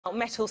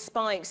Metal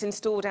spikes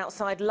installed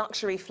outside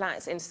luxury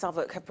flats in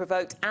Southwark have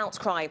provoked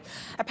outcry.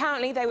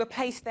 Apparently, they were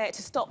placed there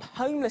to stop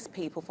homeless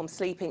people from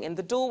sleeping in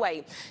the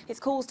doorway. It's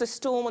caused a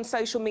storm on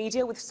social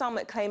media, with some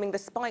claiming the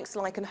spikes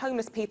liken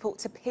homeless people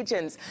to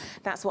pigeons.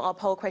 That's what our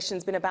poll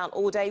question's been about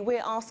all day.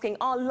 We're asking,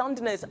 are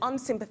Londoners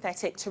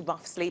unsympathetic to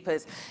rough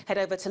sleepers? Head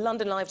over to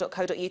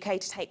londonlive.co.uk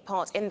to take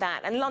part in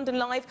that. And London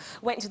Live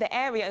went to the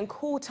area and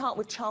caught up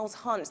with Charles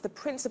Hunt, the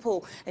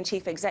principal and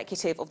chief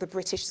executive of the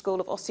British School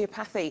of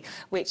Osteopathy,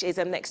 which is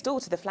next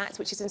door to the flats,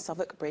 which is in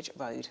Southwark Bridge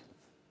Road.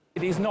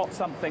 It is not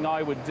something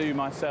I would do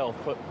myself,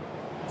 put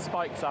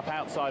spikes up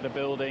outside a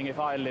building if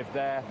I lived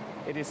there.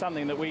 It is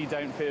something that we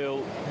don't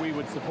feel we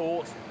would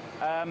support.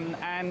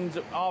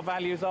 And our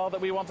values are that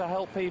we want to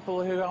help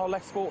people who are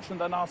less fortunate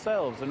than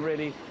ourselves and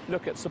really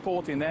look at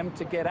supporting them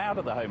to get out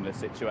of the homeless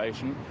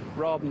situation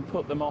rather than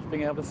put them off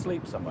being able to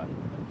sleep somewhere.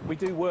 We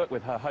do work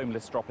with her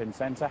homeless drop-in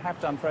centre,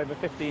 have done for over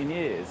 15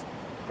 years,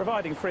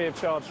 providing free of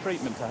charge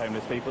treatment to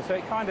homeless people, so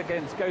it kind of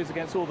goes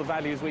against all the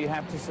values we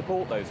have to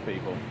support those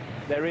people.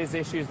 There is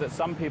issues that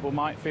some people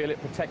might feel it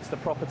protects the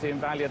property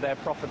and value of their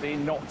property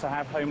not to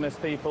have homeless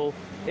people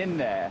in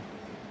there.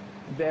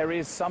 There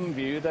is some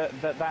view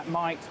that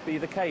might be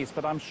the case,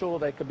 but I'm sure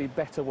there could be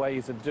better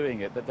ways of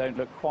doing it that don't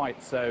look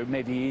quite so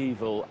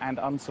medieval and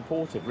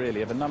unsupportive,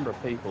 really, of a number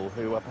of people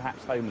who are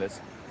perhaps homeless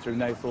through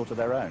no fault of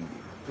their own.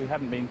 We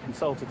haven't been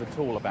consulted at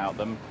all about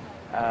them.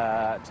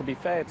 To be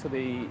fair to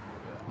the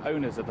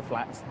owners of the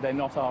flats, they're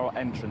not our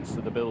entrance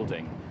to the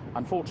building.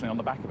 Unfortunately, on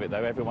the back of it,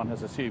 though, everyone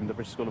has assumed the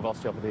British School of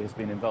Osteopathy has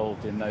been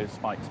involved in those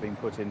spikes being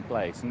put in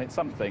place, and it's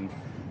something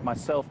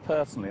myself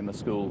personally in the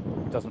school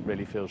doesn't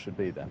really feel should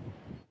be there.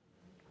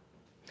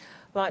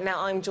 Right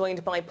now, I'm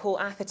joined by Paul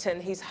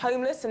Atherton. He's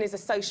homeless and is a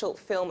social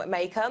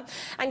filmmaker,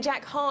 and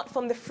Jack Hart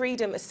from the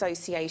Freedom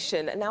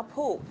Association. Now,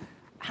 Paul,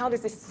 how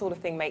does this sort of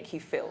thing make you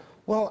feel?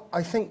 Well,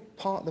 I think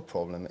part of the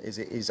problem is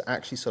it is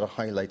actually sort of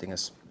highlighting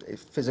a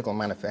physical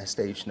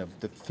manifestation of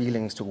the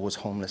feelings towards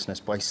homelessness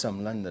by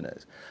some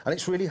Londoners. And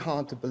it's really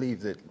hard to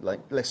believe that, like,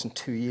 less than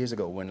 2 years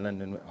ago when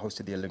London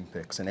hosted the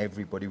Olympics and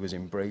everybody was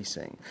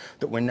embracing,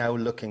 that we're now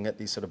looking at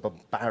these sort of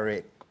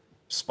barbaric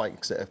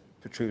spikes that are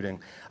protruding.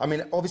 I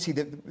mean, obviously,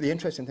 the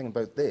interesting thing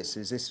about this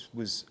is this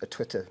was a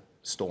Twitter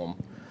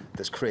storm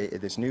that's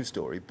created this news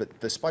story, but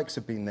the spikes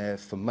have been there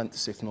for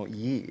months, if not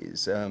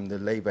years. The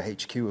Labour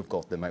HQ have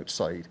got them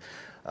outside.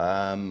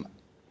 And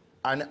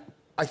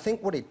I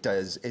think what it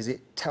does is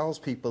it tells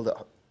people that,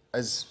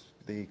 as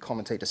the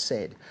commentator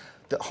said,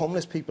 that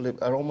homeless people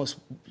are almost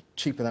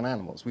cheaper than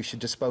animals. We should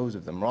dispose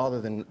of them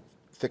rather than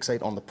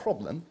fixate on the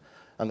problem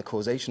and the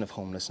causation of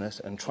homelessness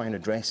and try and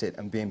address it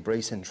and be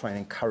embracing and try and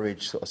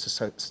encourage sort of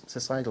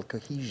societal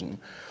cohesion.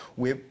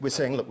 We're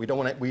saying, look, we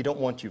don't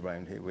want you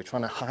around here. We're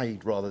trying to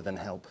hide rather than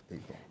help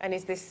people. And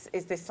is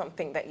this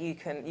something that you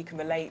can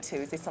relate to?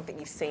 Is this something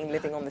you've seen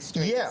living on the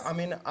streets? Yeah, I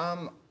mean,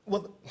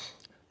 well,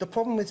 the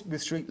problem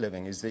with street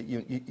living is that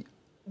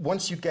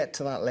once you get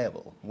to that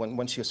level,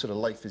 once your sort of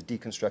life is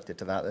deconstructed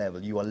to that level,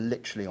 you are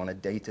literally on a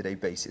day-to-day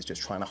basis just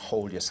trying to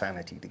hold your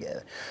sanity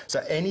together.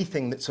 So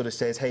anything that sort of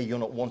says, hey, you're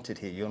not wanted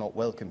here, you're not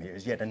welcome here,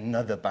 is yet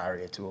another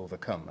barrier to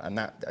overcome. And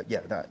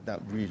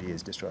that really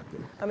is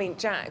destructive. I mean,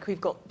 Jack, we've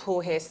got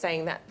Paul here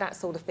saying that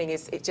sort of thing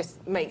it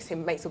just makes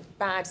a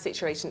bad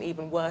situation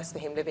even worse for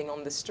him living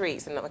on the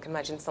streets. And I can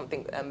imagine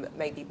something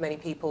maybe many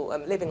people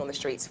living on the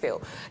streets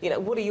feel. You know,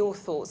 what are your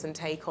thoughts and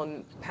take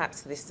on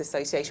perhaps this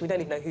association? We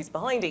don't even know who's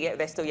behind it yet.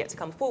 They're still yet to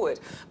come forward,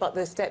 but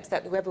the steps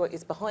that whoever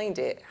is behind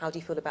it, how do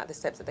you feel about the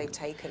steps that they've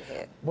taken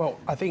here? Well,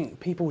 I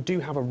think people do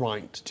have a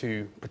right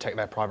to protect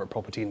their private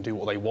property and do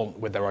what they want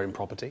with their own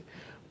property.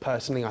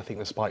 Personally, I think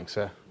the spikes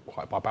are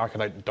quite barbaric.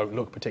 They don't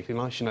look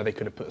particularly nice. You know, they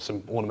could have put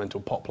some ornamental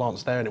pot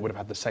plants there and it would have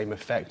had the same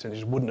effect and it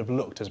just wouldn't have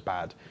looked as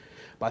bad.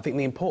 But I think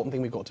the important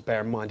thing we've got to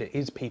bear in mind, it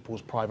is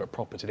people's private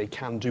property. They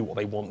can do what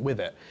they want with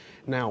it.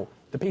 Now,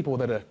 the people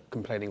that are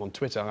complaining on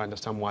Twitter, I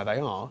understand why they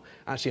are.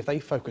 Actually, if they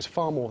focus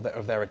far more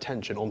of their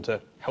attention onto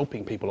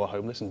helping people who are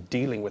homeless and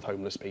dealing with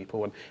homeless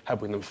people and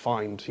helping them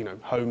find, you know,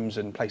 homes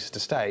and places to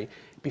stay,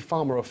 it'd be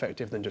far more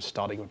effective than just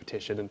starting a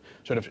petition and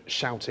sort of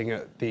shouting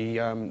at the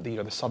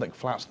Southwark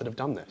flats that have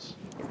done this.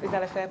 Is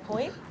that a fair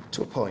point?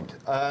 To a point.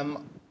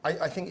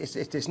 I think it's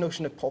this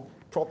notion of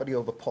property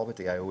over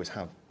poverty I always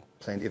have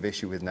plenty of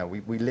issue with now.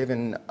 We live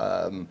in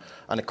an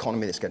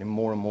economy that's getting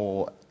more and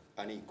more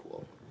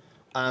unequal.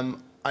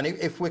 And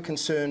if we're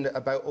concerned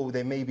about, oh,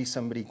 there may be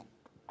somebody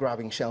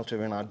grabbing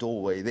shelter in our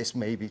doorway, this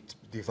may be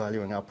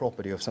devaluing our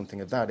property or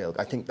something of that ilk,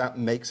 I think that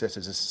makes us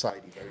as a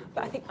society very important.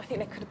 But I think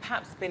there could have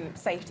perhaps been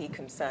safety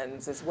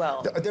concerns as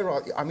well. There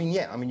are. I mean,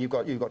 yeah. I mean, you've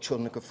got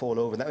children that could fall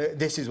over.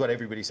 This is what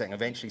everybody's saying.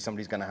 Eventually,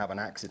 somebody's going to have an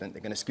accident.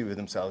 They're going to skewer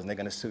themselves, and they're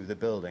going to sue the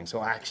building.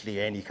 So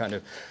actually, any kind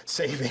of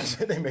savings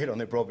that they made on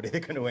their property,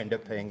 they're going to end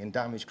up paying in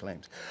damage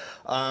claims.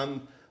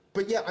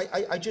 But yeah,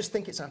 I just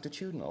think it's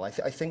attitudinal.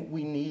 I think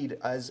we need,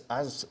 as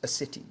a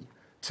city,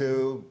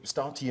 to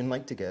start to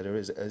unite together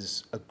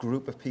as a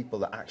group of people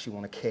that actually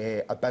want to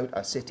care about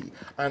our city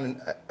and,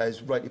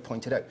 as rightly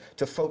pointed out,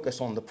 to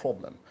focus on the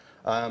problem.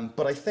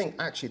 But I think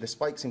actually the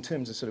spikes in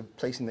terms of sort of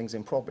placing things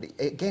in property,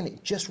 again,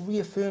 it just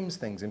reaffirms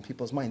things in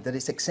people's mind that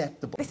it's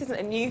acceptable. This isn't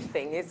a new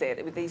thing, is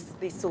it? With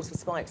these sorts of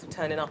spikes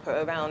turning up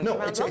around No,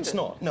 London. it's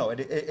not. No, it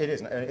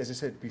isn't. As I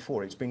said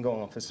before, it's been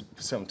going on for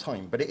some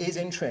time. But it is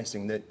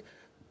interesting that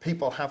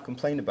people have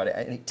complained about it,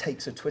 and it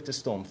takes a Twitter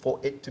storm for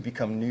it to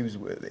become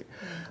newsworthy.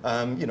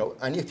 You know,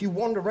 and if you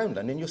wander around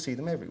London, you'll see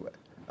them everywhere.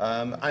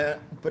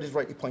 But as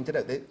rightly pointed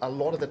out, a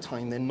lot of the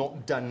time they're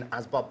not done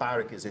as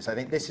barbaric as this. I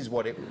think this is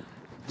what it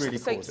really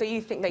causes. So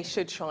you think they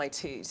should try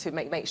to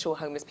make sure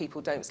homeless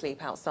people don't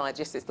sleep outside,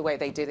 just as the way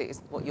they did it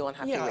is what you're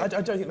unhappy with? Yeah, I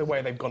don't think the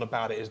way they've gone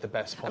about it is the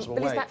best possible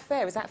way. But is that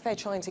fair? Is that fair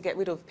trying to get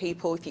rid of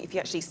people if you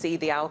actually see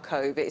the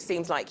alcove? It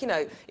seems like, you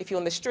know, if you're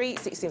on the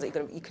streets, it seems like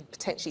you could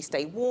potentially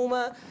stay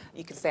warmer,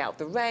 you could stay out of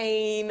the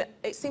rain.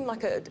 It seemed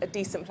like a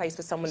decent place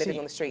for someone living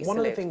on the streets to live.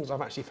 One of the things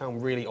I've actually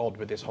found really odd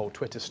with this whole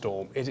Twitter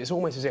storm is it's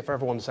almost as if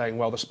everyone's saying,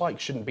 well, the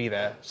spikes shouldn't be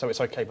there, so it's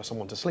OK for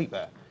someone to sleep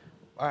there.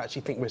 I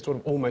actually think we're sort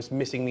of almost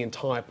missing the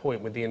entire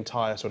point with the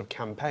entire sort of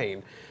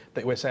campaign,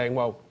 that we're saying,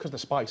 well, because the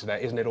spikes are there,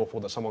 isn't it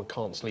awful that someone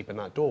can't sleep in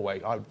that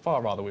doorway? I'd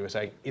far rather we were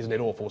saying, isn't it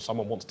awful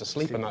someone wants to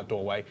sleep in that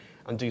doorway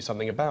and do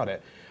something about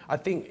it? I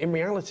think, in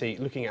reality,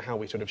 looking at how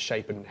we sort of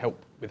shape and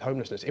help with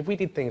homelessness, if we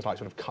did things like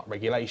sort of cut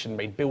regulation,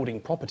 made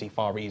building property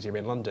far easier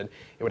in London,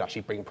 it would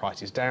actually bring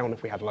prices down.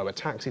 If we had lower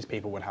taxes,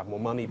 people would have more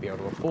money, be able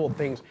to afford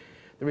things.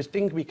 There is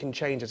things we can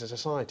change as a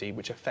society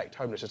which affect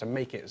homelessness and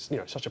make it, you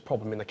know, such a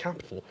problem in the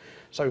capital.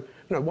 So, you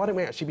know, why don't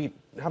we actually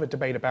have a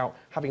debate about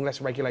having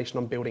less regulation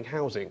on building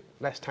housing,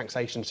 less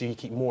taxation so you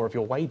keep more of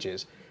your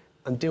wages,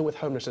 and deal with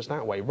homelessness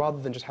that way, rather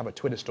than just have a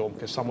Twitter storm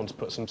because someone's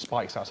put some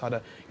spikes outside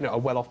a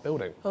well-off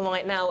building. All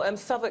right, now,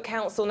 Southwark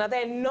Council, now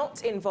they're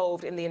not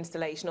involved in the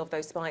installation of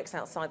those spikes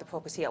outside the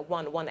property at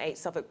 118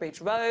 Southwark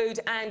Bridge Road,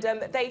 and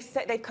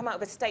they've come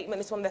out with a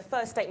statement. It's one of their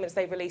first statements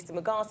they've released in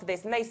regards to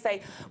this, and they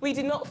say, we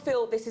do not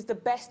feel this is the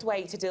best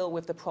way to deal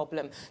with the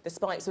problem. The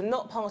spikes were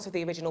not part of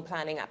the original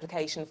planning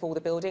application for the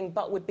building,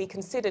 but would be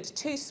considered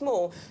too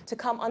small to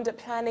come under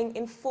planning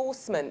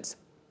enforcement.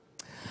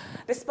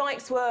 The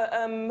spikes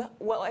were,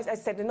 well, as I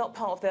said, they're not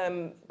part of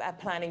the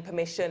planning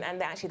permission,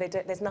 and actually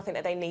there's nothing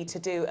that they need to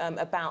do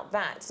about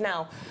that.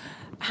 Now,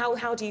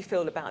 how do you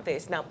feel about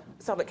this? Now,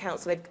 Southwark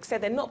Council, they've said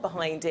they're not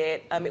behind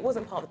it. It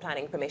wasn't part of the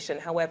planning permission.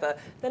 However,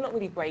 they're not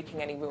really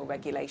breaking any real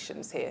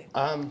regulations here.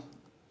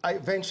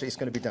 Eventually, it's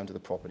going to be down to the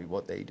property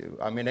what they do.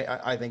 I mean,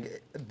 I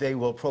think they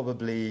will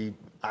probably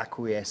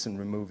acquiesce and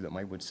remove them,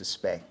 I would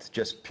suspect,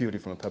 just purely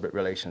from a public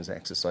relations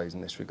exercise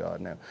in this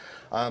regard now.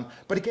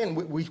 But again,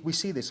 we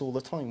see this all the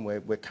time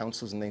where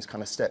councils and things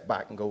kind of step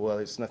back and go, well,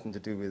 it's nothing to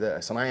do with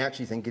us. And I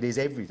actually think it is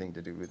everything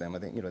to do with them. I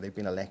think, you know, they've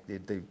been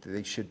elected,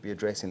 they should be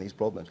addressing these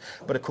problems.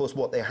 But of course,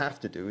 what they have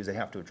to do is they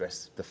have to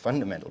address the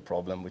fundamental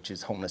problem, which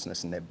is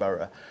homelessness in their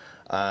borough.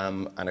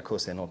 And of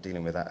course, they're not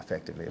dealing with that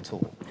effectively at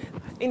all.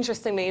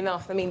 Interestingly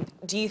enough, I mean,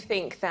 do you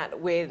think that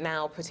we're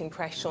now putting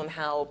pressure on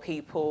how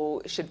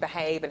people should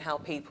behave and how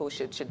people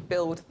should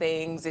build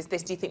things? Do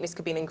you think this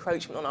could be an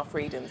encroachment on our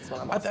freedoms?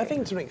 I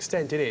think to an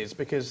extent it is,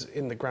 because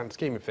in the grand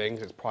scheme of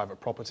things, it's private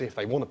property. If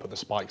they want to put the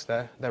spikes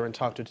there, they're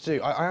entitled to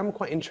do. I am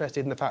quite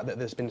interested in the fact that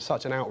there's been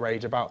such an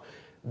outrage about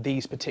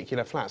these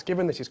particular flats.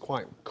 Given this is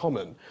quite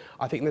common,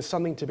 I think there's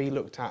something to be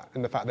looked at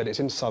in the fact that it's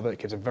in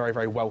Southwark. It's a very,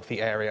 very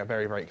wealthy area,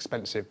 very, very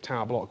expensive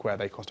tower block where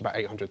they cost about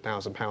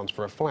 £800,000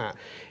 for a flat.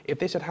 If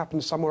this had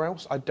happened somewhere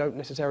else, I don't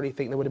necessarily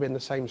think there would have been the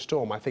same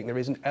storm. I think there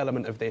is an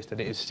element of this that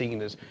it is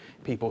seen as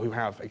people who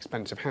have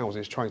expensive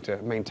houses trying to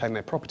maintain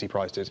their property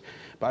prices.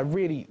 But I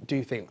really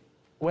do think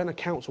when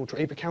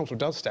if a council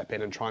does step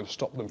in and try and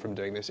stop them from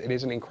doing this, it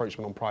is an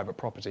encroachment on private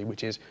property,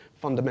 which is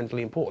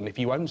fundamentally important. If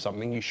you own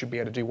something, you should be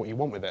able to do what you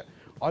want with it.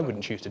 I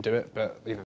wouldn't choose to do it, but, you know,